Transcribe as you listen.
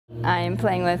I'm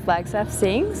playing with Flagstaff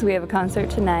Sings. We have a concert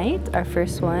tonight, our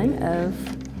first one of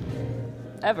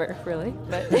ever, really.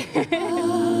 But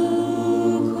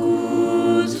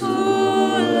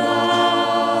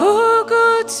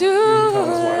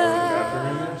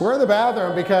we're in the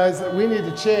bathroom because we need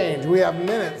to change. We have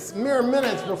mere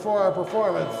minutes before our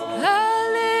performance. Hallelujah.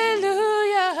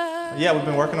 Yeah, we've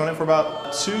been working on it for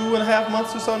about 2.5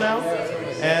 months or so now,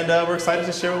 and we're excited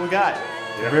to share what we got.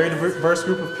 A very diverse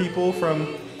group of people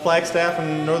from Flagstaff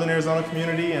and Northern Arizona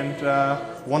community, and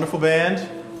wonderful band,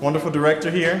 wonderful director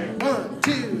here. 1,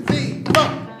 2, 3,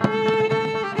 4.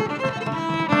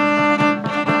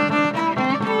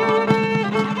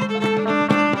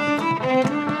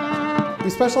 We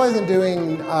specialize in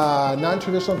doing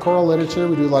non-traditional choral literature.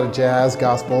 We do a lot of jazz,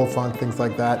 gospel, funk, things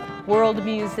like that. World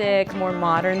music, more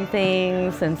modern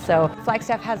things, and so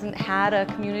Flagstaff hasn't had a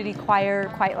community choir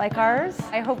quite like ours.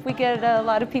 I hope we get a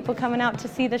lot of people coming out to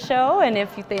see the show, and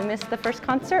if they missed the first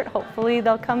concert, hopefully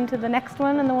they'll come to the next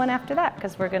one and the one after that,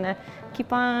 because we're going to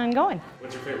keep on going.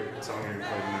 What's your favorite song you're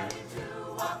playing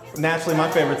tonight? Naturally, my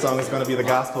favorite song is going to be the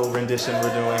gospel rendition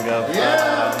we're doing of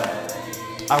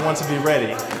I Want to Be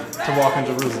Ready to Walk in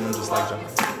Jerusalem just like John.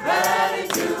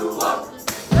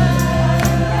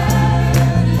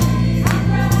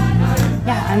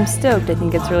 yeah, I'm stoked. I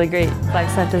think it's really great.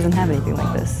 Flagstaff doesn't have anything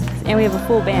like this. And we have a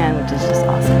full band, which is just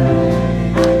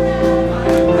awesome.